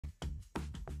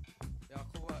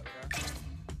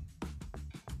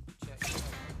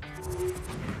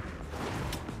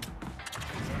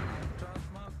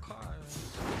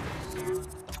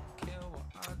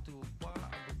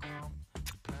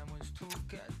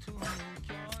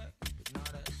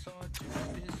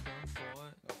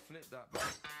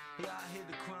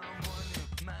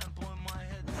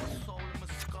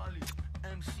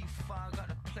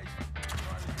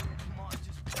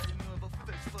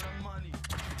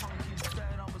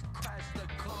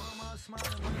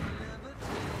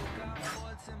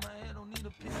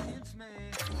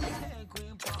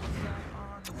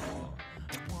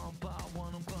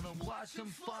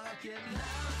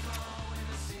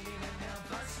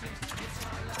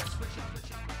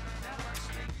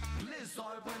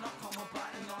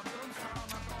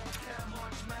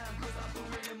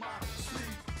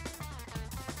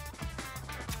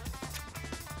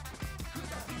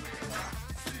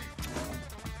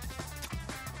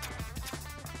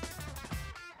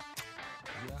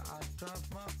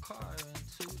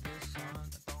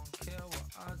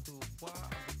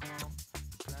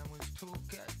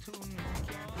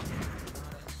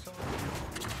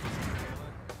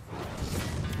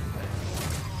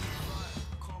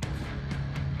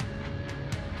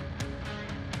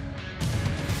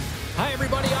Hi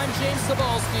everybody, I'm James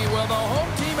Cebulski. Well, the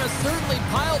home team has certainly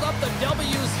piled up the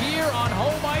W's here on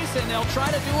home ice, and they'll try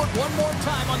to do it one more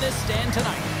time on this stand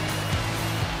tonight.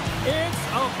 It's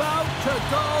about to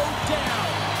go down.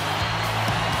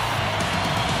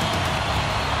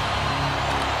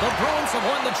 The Bruins have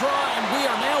won the draw, and we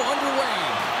are now underway.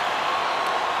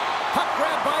 Puck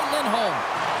grab by Lindholm.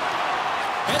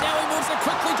 And now he moves it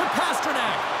quickly to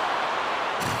Pastrnak.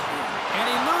 And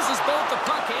he loses both the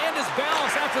puck and his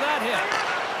balance after that hit.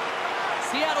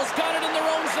 Seattle's got it in their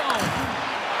own zone.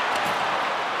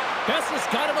 Besser's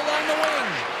got it along the wing.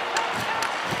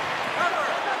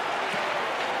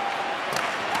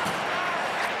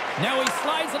 Now he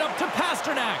slides it up to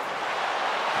Pastrnak.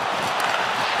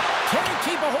 Can't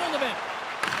keep a hold of it.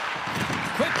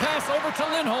 Quick pass over to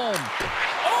Lindholm.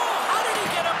 Oh, how did he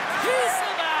get a piece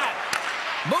of that?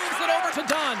 Moves it over to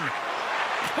Dunn.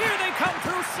 Here they come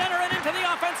through center and into the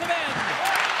offensive end.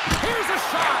 Here's a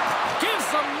shot. Gives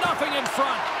them nothing in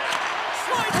front.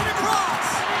 Slides it across.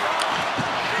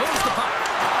 Moves the puck.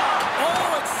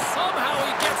 Oh, and somehow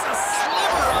he gets a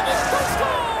sliver of it. The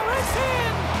score! It's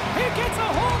in! He gets a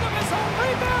hold of his own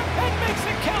rebound and makes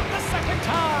it count the second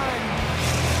time.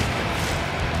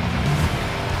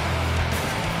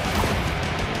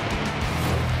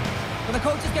 The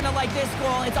coach is going to like this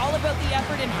goal. It's all about the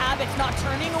effort and habits, not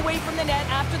turning away from the net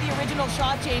after the original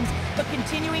shot, James, but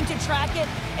continuing to track it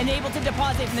and able to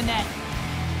deposit in the net.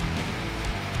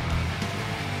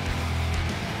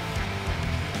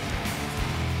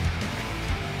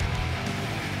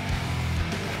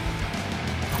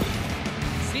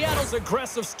 Seattle's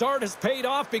aggressive start has paid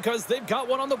off because they've got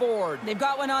one on the board. They've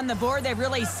got one on the board. They've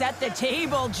really set the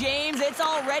table, James. It's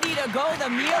all ready to go. The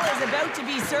meal is about to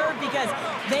be served because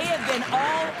they have been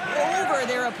all over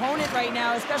their opponent right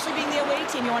now, especially being the away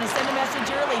team. You want to send a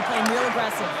message early, playing real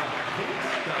aggressive.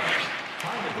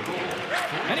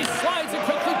 And he slides it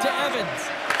quickly to Evans.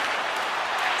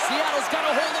 Seattle's got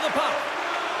a hold of the puck.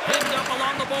 Pinned up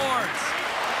along the boards.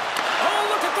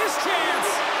 Oh, look at this chance.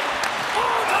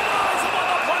 Oh, denies him on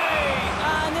the play.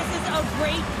 And this is a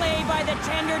great play by the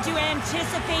tender to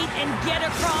anticipate and get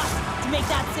across to make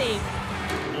that save.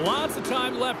 Lots of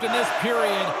time left in this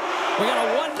period. We got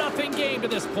a 1-0 game to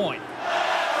this point.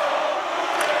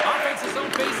 Offense's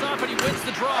own face-off, and he wins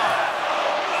the draw.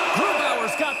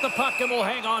 Grubauer's got the puck and will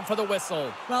hang on for the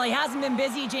whistle. Well, he hasn't been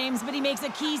busy, James, but he makes a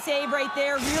key save right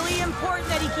there. Really important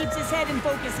that he keeps his head in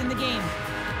focus in the game.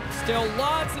 Still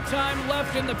lots of time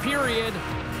left in the period.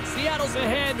 Seattle's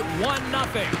ahead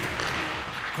 1-0.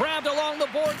 Grabbed along the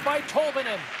board by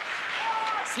Tolvanen.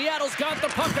 Seattle's got the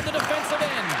puck in the defensive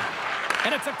end.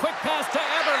 And it's a quick pass to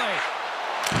Eberle.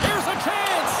 Here's a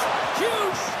chance.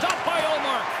 Huge stop by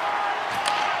Ullmark.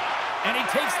 And he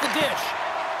takes the dish.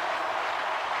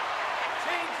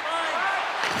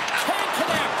 Can't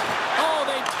connect. Oh,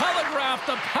 they telegraphed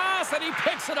the pass and he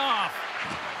picks it off.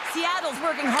 Seattle's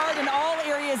working hard in all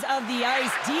areas of the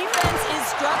ice. Defense is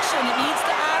structure, and it needs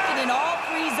to happen in all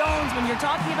three zones. When you're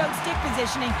talking about stick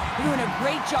positioning, they're doing a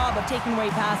great job of taking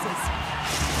away passes.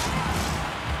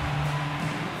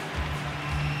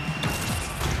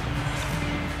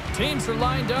 Teams are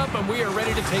lined up, and we are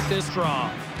ready to take this draw.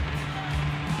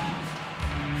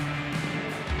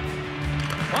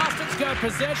 Boston's got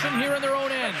possession here in their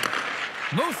own end.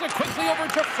 Moves it quickly over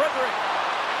to Frederick.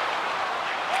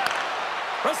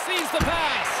 Receives the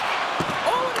pass.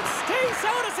 Oh, and it stays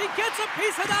out as he gets a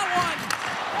piece of that one.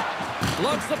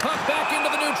 Lugs the puck back into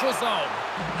the neutral zone.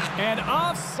 And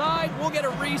offside, we'll get a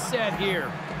reset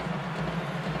here.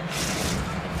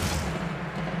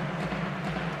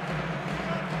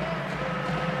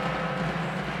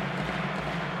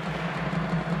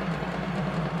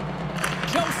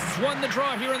 Josts won the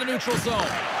draw here in the neutral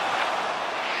zone.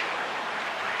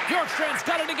 Bjorkstrand's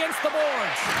got it against the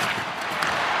boards.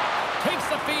 Takes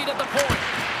the feed at the point.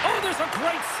 Oh, there's a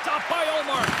great stop by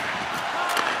Omar.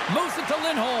 Moves it to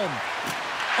Lindholm.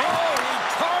 Oh, he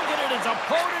targeted his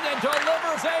opponent and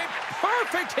delivers a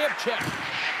perfect hip check.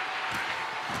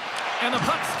 And the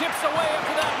puck skips away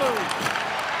after that move.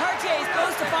 Partey's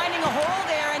close to finding a hole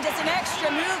there, and just an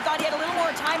extra move. Thought he had a little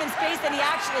more time and space than he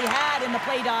actually had, and the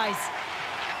play dies.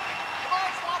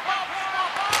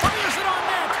 Fires it on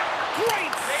net.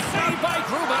 Great save by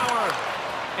Grubauer.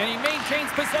 And he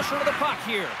maintains possession of the puck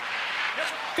here.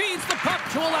 Feeds the puck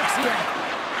to Alexiak.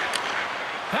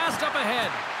 Passed up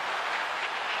ahead.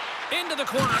 Into the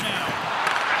corner now.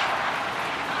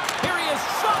 Here he is,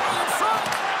 shot in front.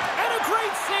 And a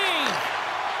great save.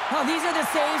 Well, these are the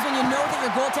saves when you know that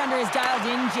your goaltender is dialed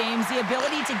in, James. The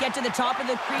ability to get to the top of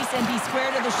the crease and be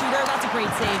square to the shooter, that's a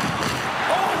great save.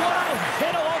 Oh, what a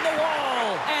hit along the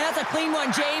wall. And that's a clean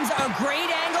one, James. A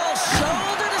great angle,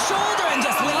 shoulder to shoulder, and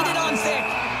just laid it on thick.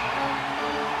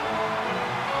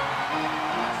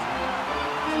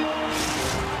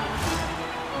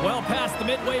 Well past the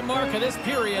midway mark of this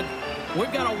period,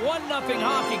 we've got a 1-0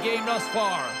 hockey game thus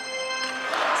far.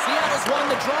 Seattle's won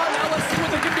the draw. Now let's see what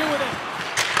they can do with it.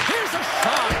 Here's a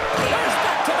shot. There's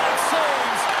back-to-back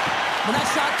saves. Well, that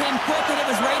shot came quick, and it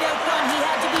was right out front. He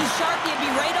had to be sharp. He had to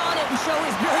be right on it and show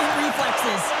his brilliant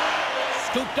reflexes.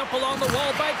 Scooped up along the wall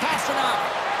by Pasternak.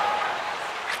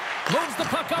 Moves the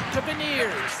puck up to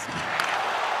Beniers.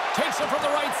 Takes it from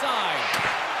the right side.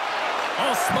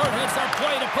 Oh, smart heads that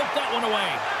play to poke that one away.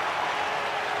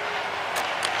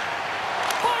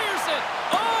 Fires it.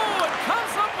 Oh, it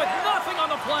comes up with nothing on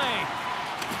the play.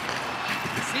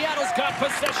 Seattle's got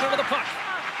possession of the puck.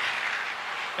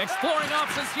 Exploring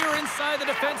options here inside the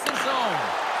defensive zone.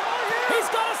 He's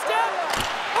got a step.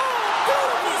 Oh,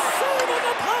 beautiful save on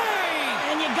the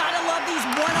play. And you gotta love these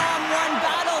one-on-one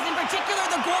battles. In particular,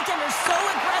 the goaltender so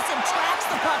aggressive, tracks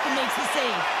the puck and makes the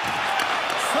save.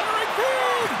 Centering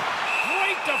feed.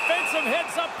 Great defensive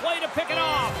heads-up play to pick it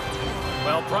off.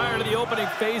 Well, prior to the opening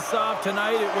face-off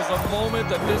tonight, it was a moment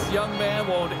that this young man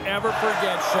won't ever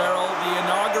forget, Cheryl. The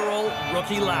inaugural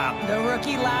rookie lap. The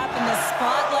rookie lap, and the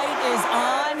spotlight is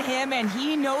on him, and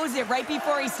he knows it right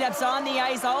before he steps on the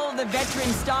ice. All of the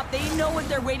veterans stop. They know what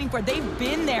they're waiting for. They've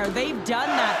been there. They've done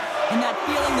that. And that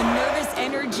feeling, the nervous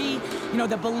energy, you know,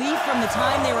 the belief from the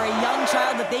time they were a young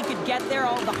child that they could get there,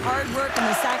 all the hard work and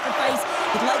the sacrifice,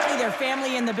 with likely their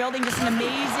family in the building, just an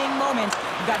amazing moment.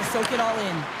 You've got to soak it all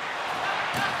in.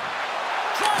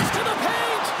 Drives to the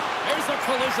paint. There's a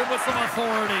collision with some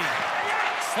authority.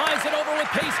 Slides it over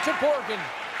with pace to Borgen.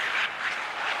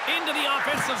 Into the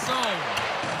offensive zone.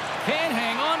 Can't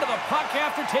hang on to the puck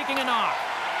after taking a knock.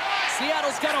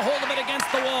 Seattle's got a hold of it against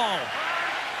the wall.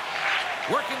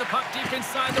 Working the puck deep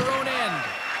inside their own end.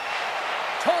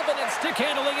 Tolvin and stick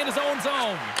handling in his own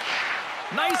zone.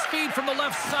 Nice feed from the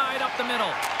left side up the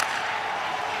middle.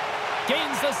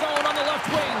 Gains the zone on the left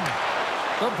wing.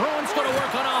 The Bruins going to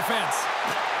work on offense.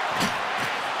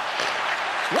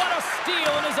 What a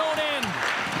steal in his own end.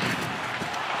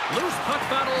 Loose puck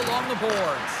battle along the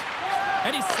boards.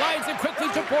 And he slides it quickly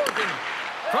to Borgen.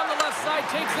 From the left side,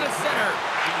 takes it at center.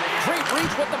 Great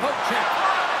reach with the poke check.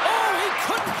 Oh, he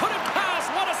couldn't put it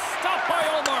past. What a stop by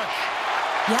Omar.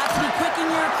 You have to be quick in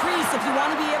your crease if you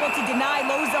want to be able to deny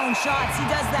low zone shots. He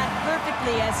does that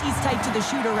perfectly as he's tight to the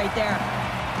shooter right there.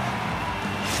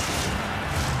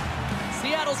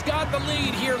 Seattle's got the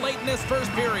lead here late in this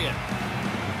first period.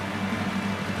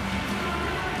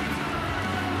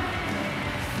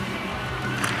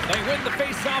 They win the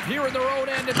face-off here in their own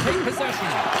end and take possession.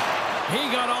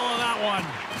 He got all of that one.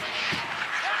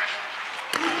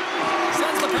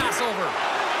 Sends the pass over.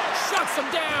 Shuts him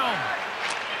down.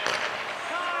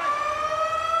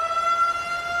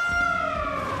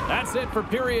 That's it for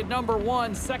period number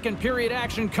 1. Second period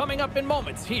action coming up in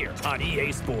moments here on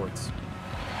EA Sports.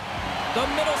 The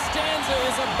middle stanza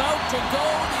is about to go.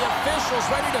 The officials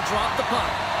ready to drop the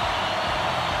puck.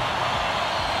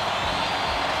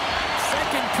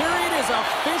 Second period is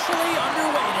officially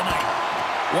underway tonight.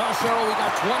 Well, Cheryl, we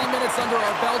got 20 minutes under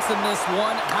our belts in this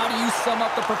one. How do you sum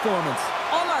up the performance?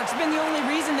 Allmark's been the only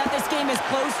reason that this game is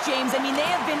close, James. I mean, they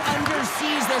have been under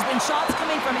siege. There's been shots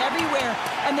coming from everywhere,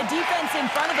 and the defense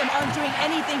in front of them aren't doing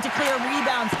anything to clear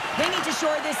rebounds. They need to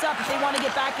shore this up if they want to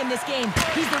get back in this game.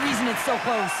 He's the reason it's so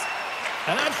close.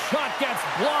 And that shot gets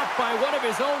blocked by one of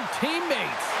his own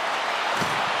teammates.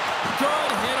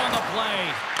 Good hit on the play.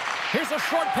 Here's a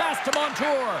short pass to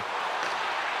Montour.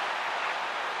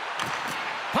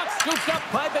 Puck scooped up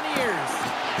by Beniers.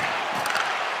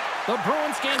 The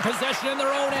Bruins gain possession in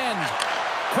their own end.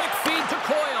 Quick feed to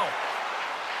Coyle.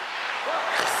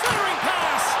 Centering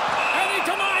pass. And he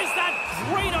denies that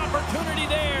great opportunity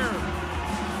there.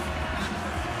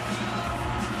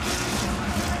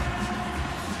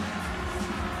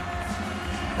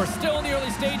 We're still in the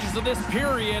early stages of this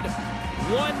period.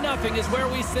 1-0 is where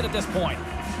we sit at this point.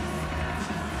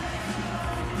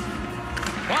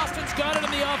 Boston's got it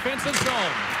in the offensive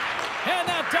zone. And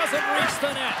that doesn't reach the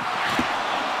net.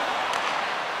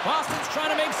 Boston's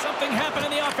trying to make something happen in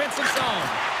the offensive zone.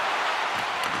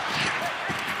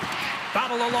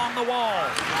 Battle along the wall.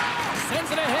 Sends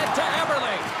it ahead to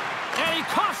Eberle. And he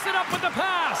coughs it up with the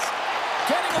pass.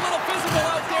 Getting a little physical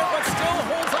out there, but still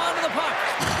holds on to the puck.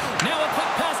 Now a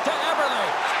quick pass to Eberle.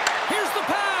 Here's the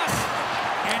pass.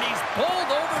 And he's bowled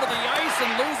over to the ice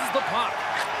and loses the puck.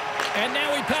 And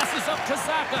now he passes up to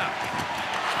Zacha.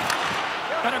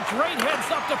 And a great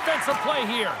heads-up defensive play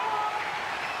here.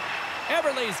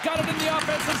 Eberle's got it in the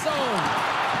offensive zone.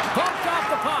 Bumped off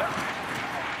the puck.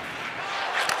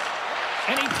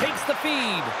 And he takes the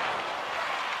feed.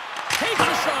 Takes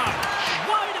the shot.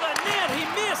 Wide of the net. He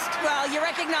missed. Well, you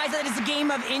recognize that it's a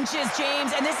game of inches,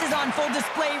 James, and this is on full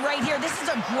display right here. This is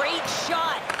a great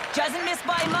shot. Doesn't miss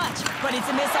by much, but it's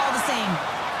a miss all the same.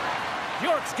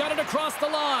 York's got it across the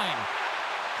line.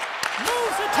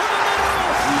 Moves it to the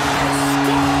middle.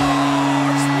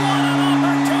 Scores! What an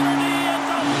opportunity and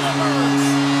delivers.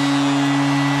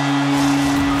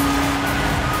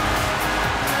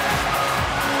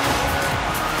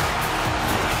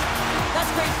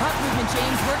 That's great puck movement,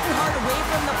 James. Working hard away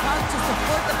from the puck to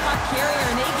support the puck carrier,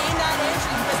 and they gained that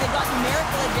entry because they got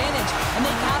numerical advantage, and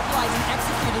they capitalized and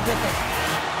executed with it.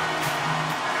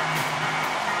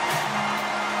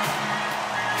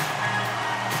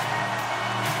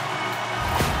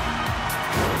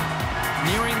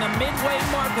 Nearing the midway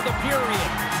mark of the period.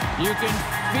 You can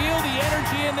feel the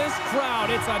energy in this crowd.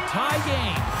 It's a tie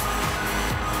game.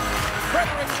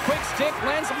 Frederick's quick stick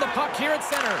lands from the puck here at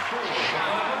center.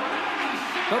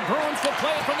 The Bruins will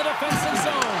play it from the defensive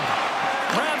zone.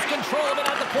 Grabs control of it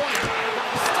at the point.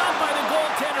 Stopped by the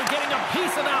goaltender, getting a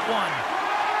piece of that one.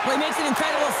 Well, he makes an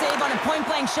incredible save on a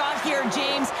point-blank shot here,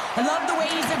 James. I love the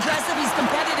way he's aggressive, he's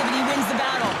competitive, and he wins the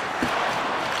battle.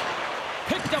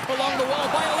 Picked up along the wall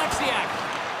by Alexiak.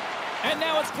 And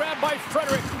now it's grabbed by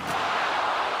Frederick.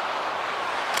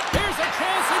 Here's a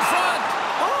chance in front.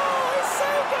 Oh, he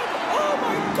saved it. Oh,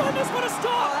 my goodness, what a Oh,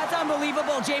 stop. that's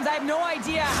unbelievable, James. I have no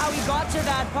idea how he got to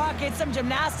that puck. It's some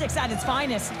gymnastics at its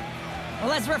finest. Well,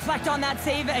 let's reflect on that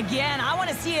save again. I want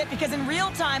to see it because in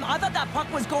real time, I thought that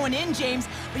puck was going in, James,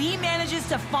 but he manages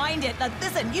to find it. Now,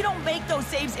 listen, you don't make those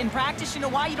saves in practice. You know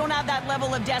why? You don't have that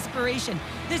level of desperation.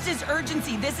 This is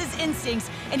urgency. This is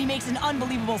instincts, and he makes an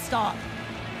unbelievable stop.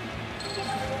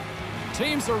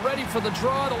 Teams are ready for the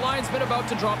draw. The linesman about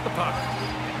to drop the puck.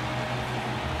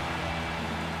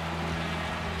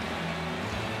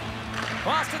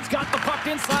 Boston's got the puck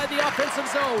inside the offensive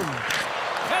zone.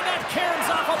 And that caroms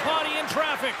off a body in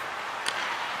traffic.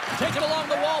 Taken along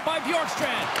the wall by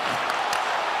Bjorkstrand.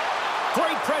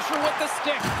 Great pressure with the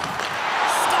stick.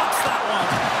 Stops that one.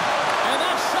 And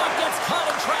that shot gets caught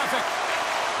in traffic.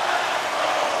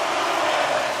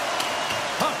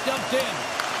 Puck dumped in.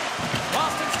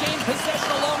 Boston's gained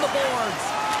possession along the boards.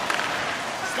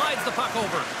 Slides the puck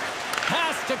over.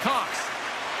 Pass to Cox.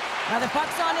 Now the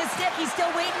puck's on his stick. He's still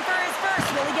waiting for his first.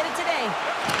 Will he get it today?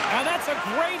 And that's a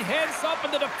great heads-up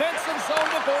in the defensive zone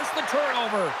to force the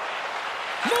turnover.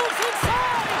 Moves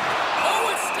inside!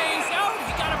 Oh, it stays out.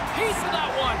 He got a piece of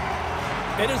that one.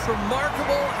 It is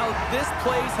remarkable how this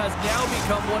place has now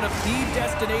become one of the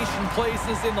destination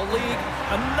places in the league.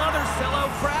 Another sellout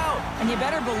crowd. And you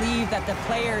better believe that the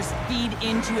players feed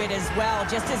into it as well,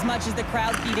 just as much as the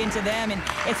crowd feed into them. And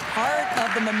it's part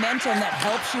of the momentum that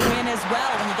helps you win as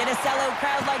well. When you get a sellout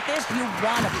crowd like this, you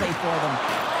want to play for them.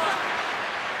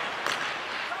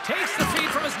 Takes the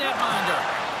feed from his netminder.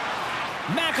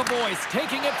 McAvoy's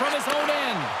taking it from his own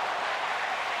end.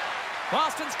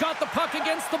 Boston's got the puck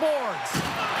against the boards.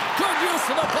 Good use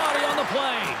of the body on the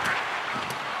play.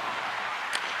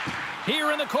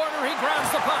 Here in the corner, he grabs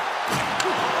the puck.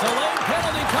 Delayed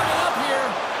penalty coming up here.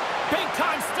 Big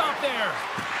time stop there.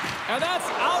 And that's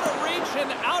out of reach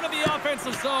and out of the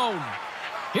offensive zone.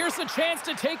 Here's the chance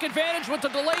to take advantage with the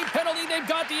delayed penalty. They've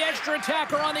got the extra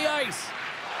attacker on the ice.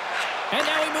 And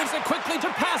now he moves it quickly to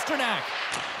Pasternak.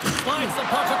 Slides the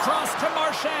puck across to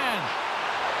Marchand.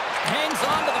 Hangs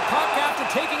on to the puck after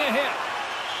taking a hit.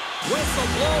 Whistle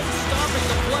blows, stopping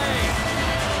the play.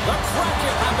 The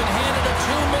Kraken have been handed a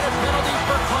 2-minute penalty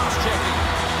for cross-checking.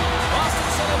 Boston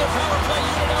sending their power play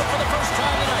unit out for the first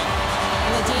time tonight.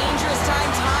 And a dangerous time,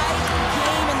 tied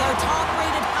game, and their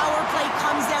top-rated power play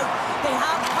comes out. They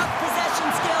have puck possession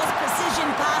skills, precision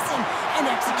passing, and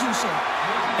execution.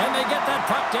 And they get that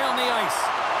puck down the ice.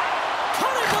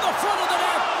 Cutting to the front of the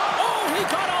net. Oh, he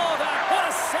got all of that. What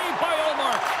a save by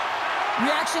Ullmark.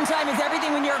 Reaction time is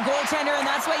everything when you're a goaltender, and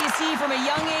that's what you see from a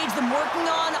young age, them working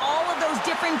on all of those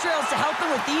different drills to help them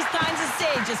with these kinds of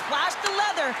saves. Just flash the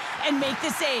leather and make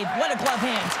the save. What a glove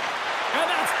hand. And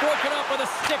that's broken up with a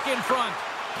stick in front.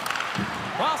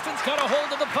 Boston's got a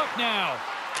hold of the puck now.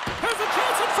 There's a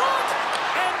chance in front,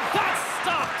 and that's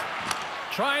stopped.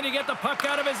 Trying to get the puck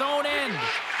out of his own end.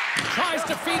 Tries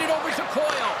to feed it over to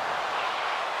Coyle.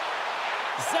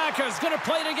 Zaka's going to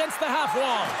play it against the half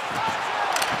wall.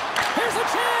 Here's a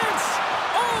chance!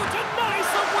 Oh, denies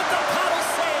him with the paddle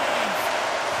save!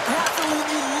 I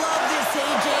absolutely love this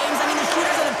save, James. I mean, the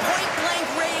shooter's at a point-blank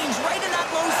range, right in that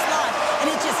low slot,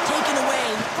 and it's just taken away.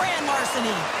 Grand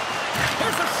larceny.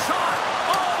 Here's a shot!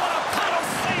 Oh, what a paddle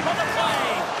save on the play!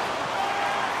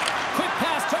 Quick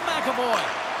pass to McAvoy.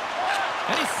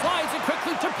 And he slides it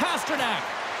quickly to Pasternak.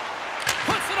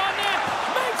 Puts it on net!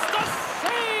 Makes the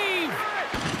save!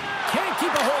 Can't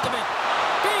keep a hold of it.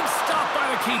 Big stop by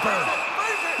the keeper.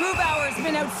 Grubauer's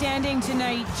been outstanding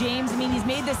tonight, James. I mean, he's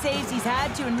made the saves he's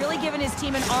had to and really given his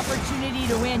team an opportunity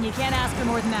to win. You can't ask for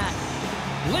more than that.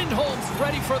 Lindholm's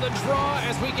ready for the draw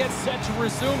as we get set to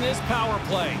resume this power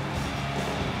play.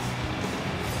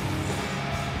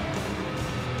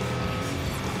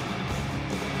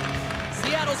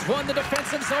 Seattle's won the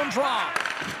defensive zone draw.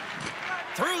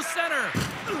 Through center.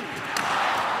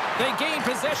 They gain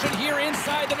possession here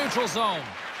inside the neutral zone.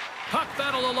 Puck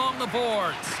battle along the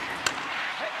boards.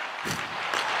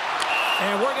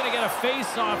 And we're going to get a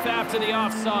face-off after the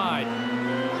offside.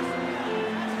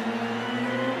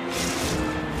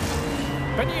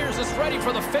 Beniers is ready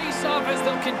for the face-off as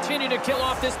they'll continue to kill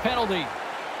off this penalty.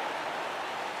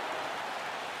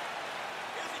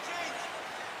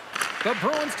 The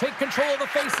Bruins take control of the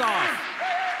face-off.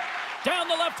 Down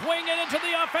the left wing and into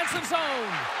the offensive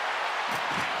zone.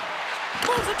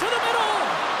 Moves it to the middle.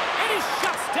 And he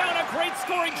shuts down a great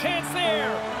scoring chance there.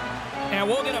 And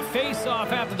we'll get a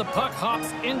face-off after the puck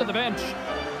hops into the bench.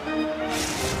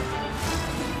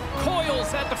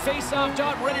 Coyle's at the face-off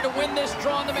dot, ready to win this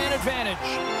draw on the man advantage.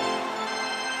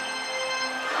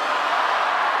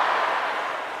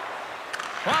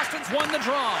 Boston's won the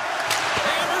draw.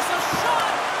 Hammers a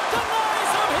shot.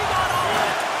 Denies him. He got all of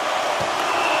it.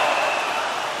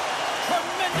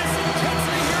 Tremendous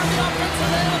intensity here in the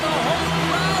offensive end, and the whole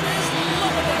crowd is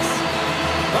loving this.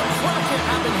 The Kraken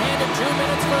have been handed 2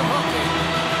 minutes for hooking.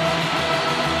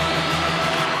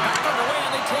 Back underway,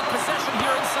 and they take possession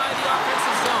here inside the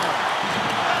offensive zone.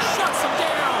 Shuts him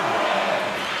down.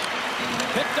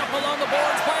 Picked up along the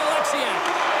boards by Alexiak.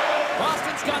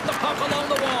 Boston's got the puck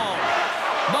along the wall.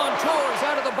 Montour's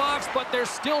out of the box, but they're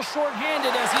still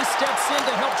shorthanded as he steps in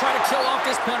to help try to kill off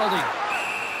this penalty.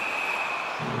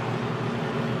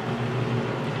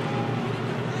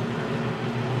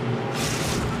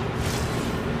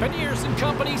 Beniers and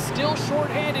company still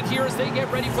shorthanded here as they get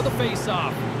ready for the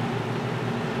face-off.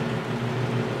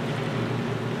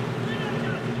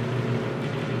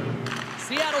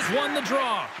 Seattle's won the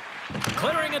draw.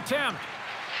 Clearing attempt.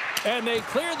 And they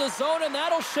clear the zone, and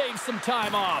that'll shave some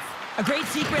time off. A great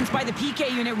sequence by the PK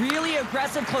unit. Really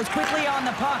aggressive, close quickly on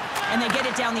the puck, and they get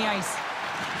it down the ice.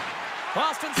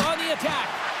 Boston's on the attack.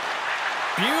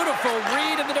 Beautiful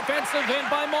read in the defensive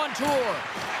end by Montour.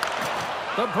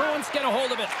 The Bruins get a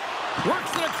hold of it.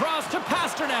 Works it across to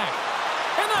Pasternak.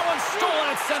 And that one's stolen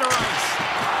at center ice.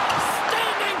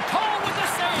 Standing tall with the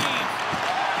save.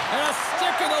 And a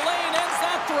stick in the lane ends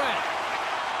that threat.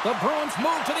 The Bruins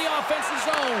move to the offensive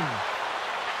zone.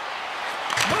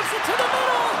 Moves it to the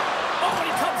middle. Oh, and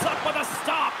he comes up with a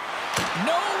stop.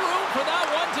 No room for that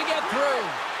one to get through.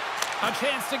 A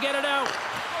chance to get it out.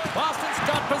 Boston's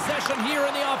got possession here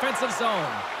in the offensive zone.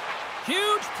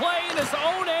 Huge play in his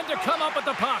own end to come up with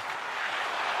the puck.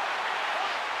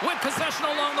 With possession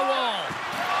along the wall.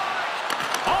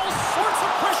 All sorts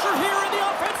of pressure here in the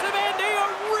offensive end. They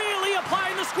are really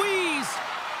applying the squeeze.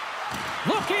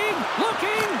 Looking.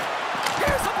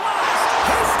 Here's a blast.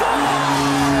 He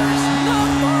scores!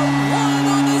 Number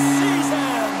 1 on the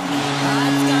season.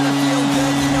 That's gotta feel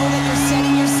good. You know that you're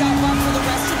setting yourself up for the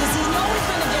rest of the season. You're always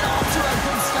going to get off to a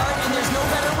good start, and there's no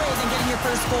better way than getting your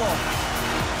first goal.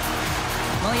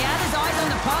 Well, he had his eyes on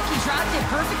the puck. He tracked it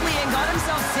perfectly and got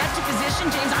himself set to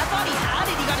position, James. I thought he had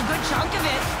it. He got a good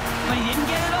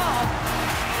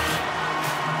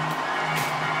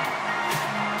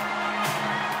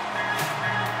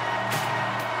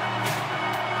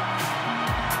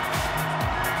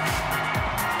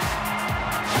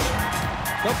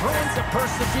Bruins have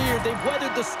persevered. They've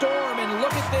weathered the storm, and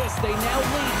look at this. They now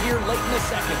lead here late in the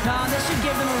second. This should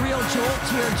give them a real jolt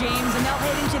here, James, and they'll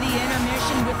head into the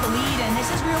intermission with the lead, and this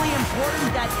is really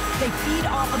important that they feed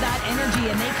off of that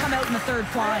energy, and they come out in the third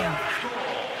flying.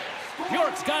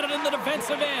 York's got it in the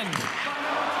defensive end.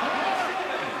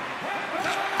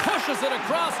 Pushes it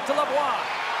across to Lavoie.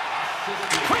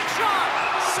 Quick shot!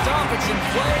 Stoppage in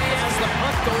play as the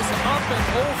puck goes up and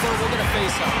over. We're going to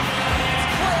face up.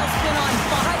 Coyle's been on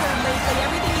fire lately.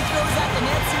 Everything he throws at the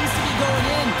net seems to be going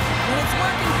in. When it's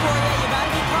working for you, you got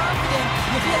to be confident.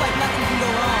 You feel like nothing can go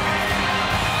wrong.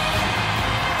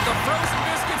 The frozen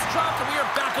biscuits dropped, and we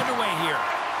are back underway here.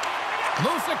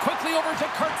 Moves it quickly over to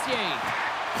Cartier.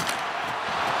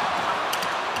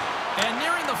 And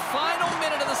nearing the final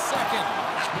minute of the second.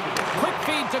 Quick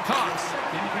feed to Cox.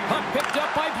 Puck picked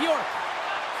up by Bjork.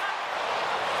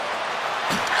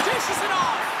 Dishes it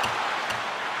off.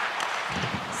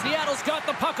 Seattle's got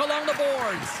the puck along the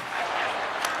boards.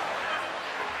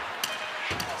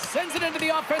 Sends it into the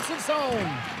offensive zone.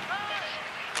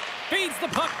 Feeds the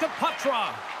puck to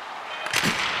Patra.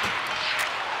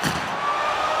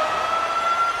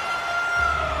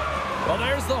 Well,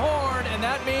 there's the horn, and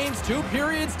that means 2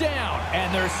 periods down.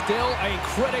 And there's still a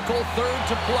critical third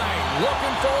to play.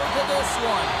 Looking forward to this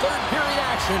one. Third period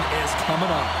action is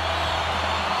coming up.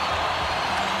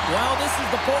 Well, this is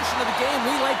the portion of the game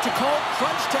we like to call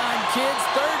crunch time, kids.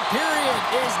 Third period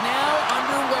is now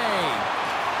underway.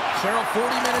 Cheryl,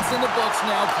 40 minutes in the books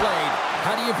now played.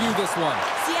 How do you view this one?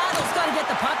 Seattle's got to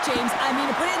get the puck, James. I mean,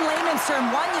 to put it in layman's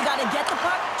term, 1, you got to get the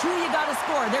puck. 2, you got to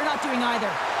score. They're not doing either.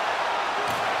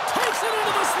 Takes it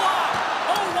into the slot.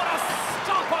 Oh, what a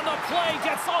stop on the play.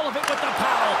 Gets all of it with the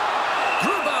paddle.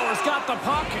 Grubauer's got the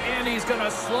puck, and he's going to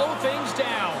slow things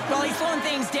down. Well, he's slowing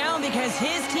things down because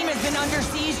his team has been under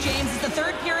siege, James. It's the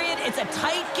third period. It's a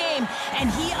tight game,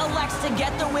 and he elects to get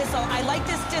the whistle. I like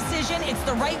this decision. It's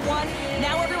the right one.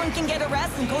 Now everyone can get a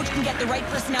rest, and coach can get the right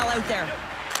personnel out there.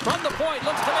 From the point,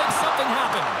 looks to make something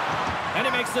happen. And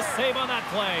he makes the save on that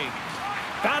play.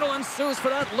 Battle ensues for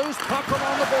that loose puck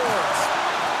along the boards.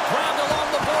 Grabbed along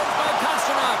the boards by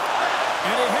Pasternak.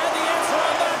 And he had the answer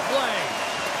on that play.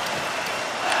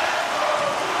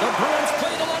 The Bruins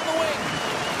played along the wing.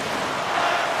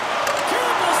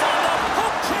 Campbell's on the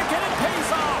hook check, and it pays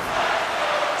off.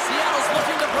 Seattle's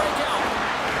looking to break out.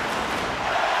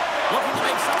 Looking to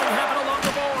make something happen along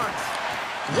the boards.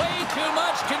 Way too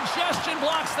much congestion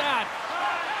blocks that.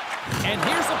 And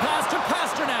here's the pass to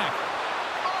Pasternak.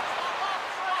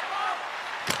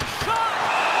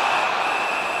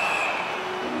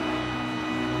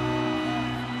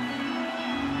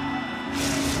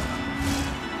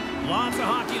 Lots of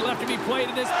hockey left to be played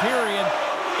in this period.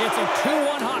 It's a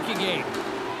 2-1 hockey game.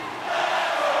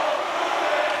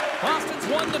 Boston's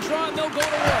won the draw, and they'll go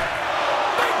to work.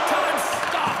 Big time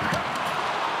stop.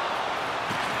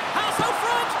 House out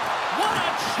front. What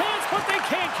a chance, but they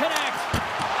can't connect.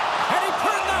 And he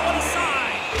turned that one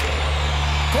aside.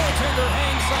 Goaltender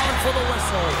hangs on for the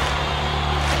whistle.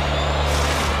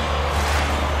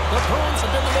 The Bruins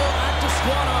have been the more active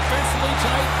squad offensively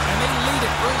tonight, and they lead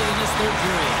it early in this third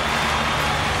period.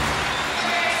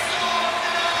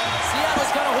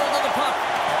 Seattle's got a hold of the puck.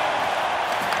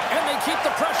 And they keep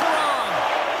the pressure on.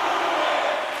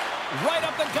 Right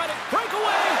up the gut.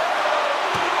 Breakaway.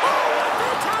 Oh, what a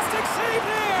fantastic save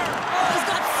there. Oh, he's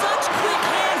got such quick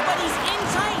hands, but he's in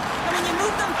tight. And when you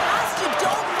move them fast, you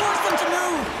don't force them to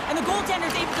move. And the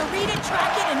goaltender's able to read it,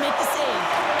 track it, and make the save.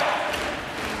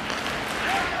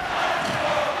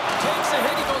 Takes a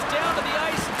hit. He goes down to the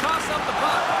ice and coughs up the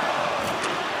puck.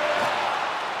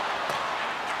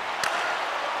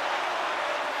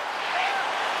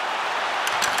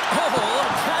 Oh, a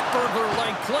little cat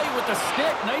burglar-like play with the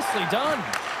stick. Nicely done.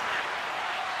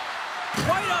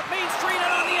 Right up Main Street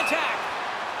and on the attack.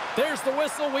 There's the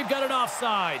whistle. We've got it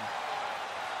offside.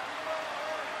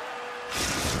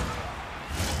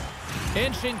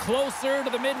 Inching closer to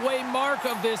the midway mark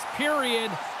of this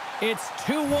period. It's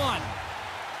 2-1.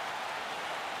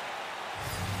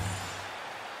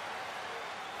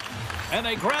 And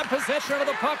they grab possession of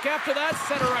the puck after that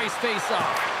center ice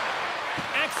face-off.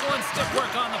 Excellent stick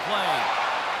work on the play.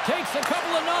 Takes a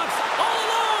couple of knocks all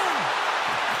alone.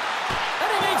 And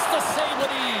he makes the save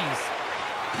with ease.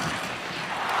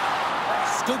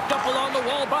 Scooped up along the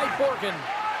wall by Borgen.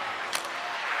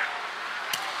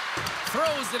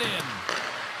 Throws it in.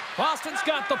 Boston's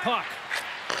got the puck.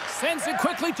 Sends it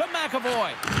quickly to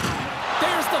McAvoy.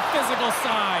 There's the physical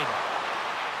side.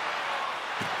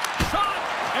 Shot,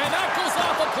 and that goes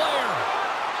off a player.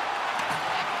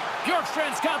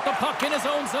 Bjorkstrand's got the puck in his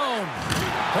own zone.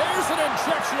 There's an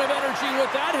injection of energy with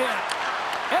that hit.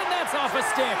 And that's off a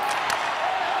stick.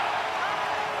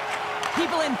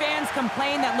 People and fans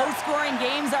complain that low-scoring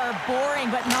games are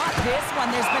boring, but not this one.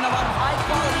 There's been a lot of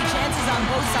high-quality chances on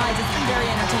both sides. It's been a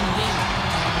very entertaining game.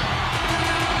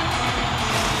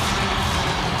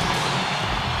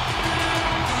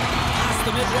 Past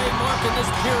the midway mark in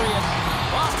this period.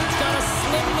 Boston's got a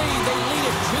slim lead. They lead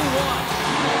it 2-1.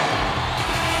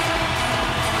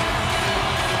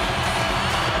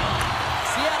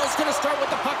 Seattle's going to start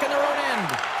with the puck in their own end.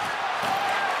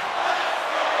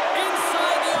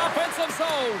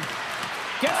 Zone.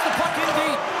 Gets the puck in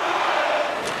deep.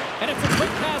 And it's a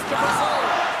quick pass to Brazil.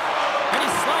 And he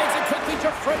slides it quickly to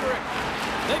Frederick.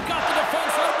 They've got the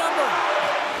defense outnumbered.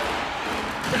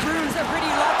 The Bruins are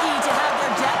pretty lucky to have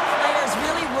their depth players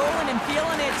really rolling and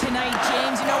feeling it tonight,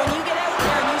 James. You know, when you get out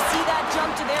there and you see that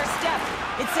jump to their step,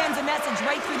 it sends a message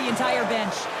right through the entire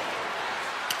bench.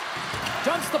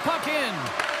 Dumps the puck in.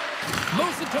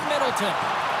 Moves it to Middleton.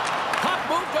 Puck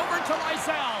moved over to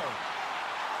Lysell.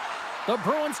 The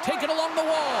Bruins take it along the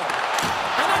wall.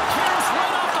 And it tears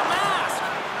right off the mask.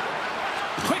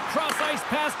 Quick cross-ice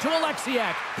pass to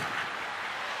Alexiak.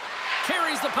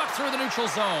 Carries the puck through the neutral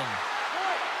zone.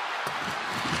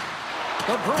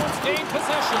 The Bruins gain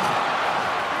possession.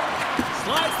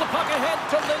 Slides the puck ahead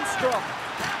to Lindstrom.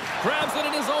 Grabs it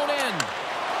in his own end.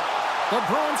 The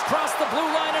Bruins cross the blue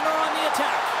line and are on the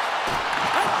attack.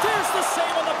 And there's the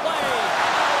save on the play.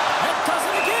 And does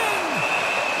it again.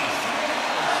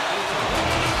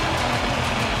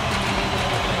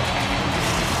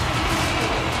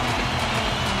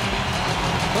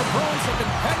 The Bruins have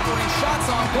been peppering shots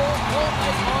on goal all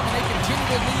night long, and they continue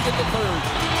to lead in the third.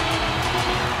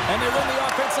 And they win the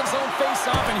offensive zone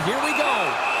face-off, and here we go.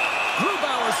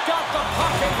 Grubauer's got the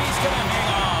puck, and he's going to hang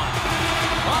on.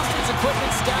 Boston's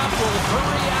equipment staff will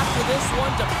hurry after this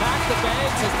one to pack the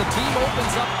bags as the team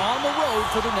opens up on the road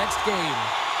for the next game.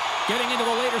 Getting into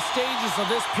the later stages of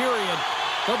this period,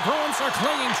 the Bruins are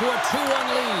clinging to a 2-1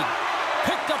 lead.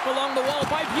 Picked up along the wall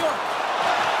by Bjork.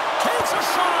 Takes a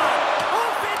shot.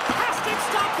 Oh, fantastic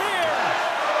stop here.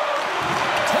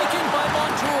 Taken by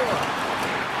Montour.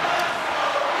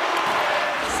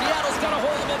 Seattle's got a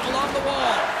hold of it along the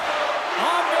wall.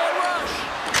 On-man rush.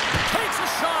 Takes a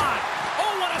shot.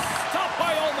 Oh, what a stop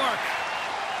by Ullmark.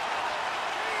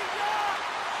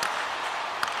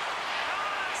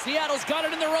 Seattle's got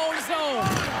it in their own zone.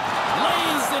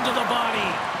 Lays into the body.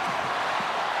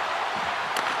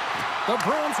 The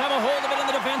Bruins have a hold of it in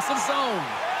the defensive zone.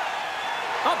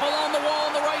 Up along the wall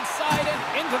on the right side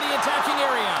and into the attacking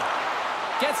area.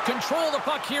 Gets control of the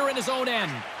puck here in his own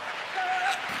end.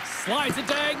 Slides it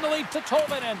diagonally to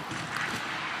Tolvanen.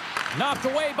 Knocked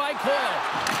away by Coyle.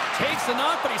 Takes the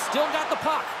knock, but he's still got the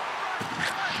puck.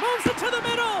 Moves it to the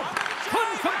middle.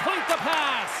 Couldn't complete the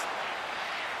pass.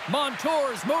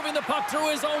 Montour's moving the puck through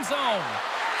his own zone.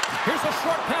 Here's a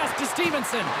short pass to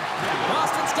Stevenson.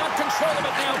 Boston's got control of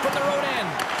it now from their own end.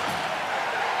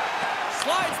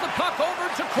 Slides the puck over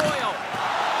to Coyle.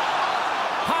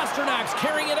 Pasternak's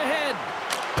carrying it ahead.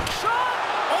 Shot!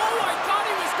 Oh, I thought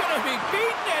he was going to be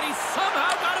beaten, and he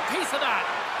somehow got a piece of that.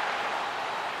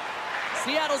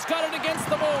 Seattle's got it against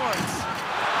the boards.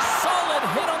 Solid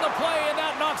hit on the play, and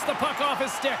that knocks the puck off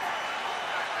his stick.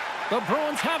 The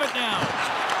Bruins have it now.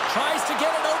 Tries to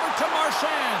get it over to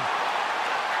Marchand.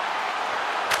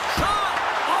 Shot!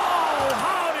 Oh,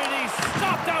 how did he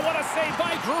stop that? What a save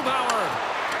by Grubauer.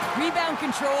 Rebound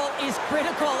control is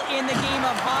critical in the game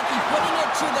of hockey. Putting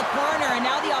it to the corner, and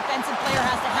now the offensive player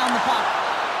has to hound the puck.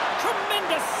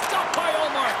 Tremendous stop by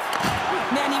Ullmark.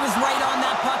 Man, he was right on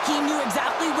that puck. He knew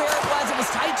exactly where it was. It was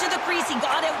tight to the crease. He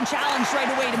got out and challenged right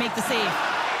away to make the save.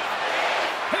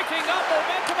 Picking up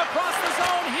momentum across the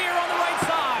zone here on the right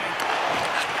side.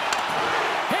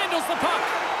 Handles the puck.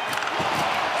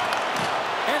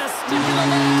 And a stick in the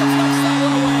lane deflects that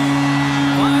one away.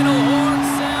 Final horn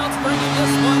sounds, bringing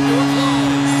this one to a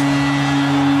close.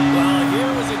 Well,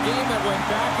 here was a game that went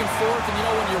back and forth, and you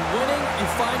know, when you're winning, you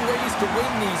find ways to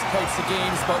win these types of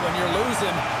games, but when you're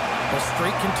losing, the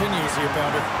streak continues here,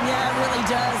 Pounder. Yeah, it really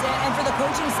does. And for the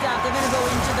coaching staff, they're going to go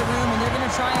into the room and they're going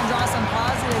to try and draw some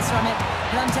positives from it.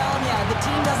 But I'm telling you, the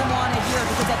team doesn't want it here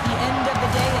because at the end of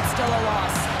the day, it's still a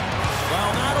loss.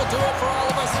 Well, that'll do it for all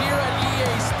of us here at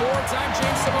EA Sports. I'm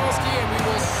James Cybulski, and we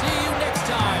will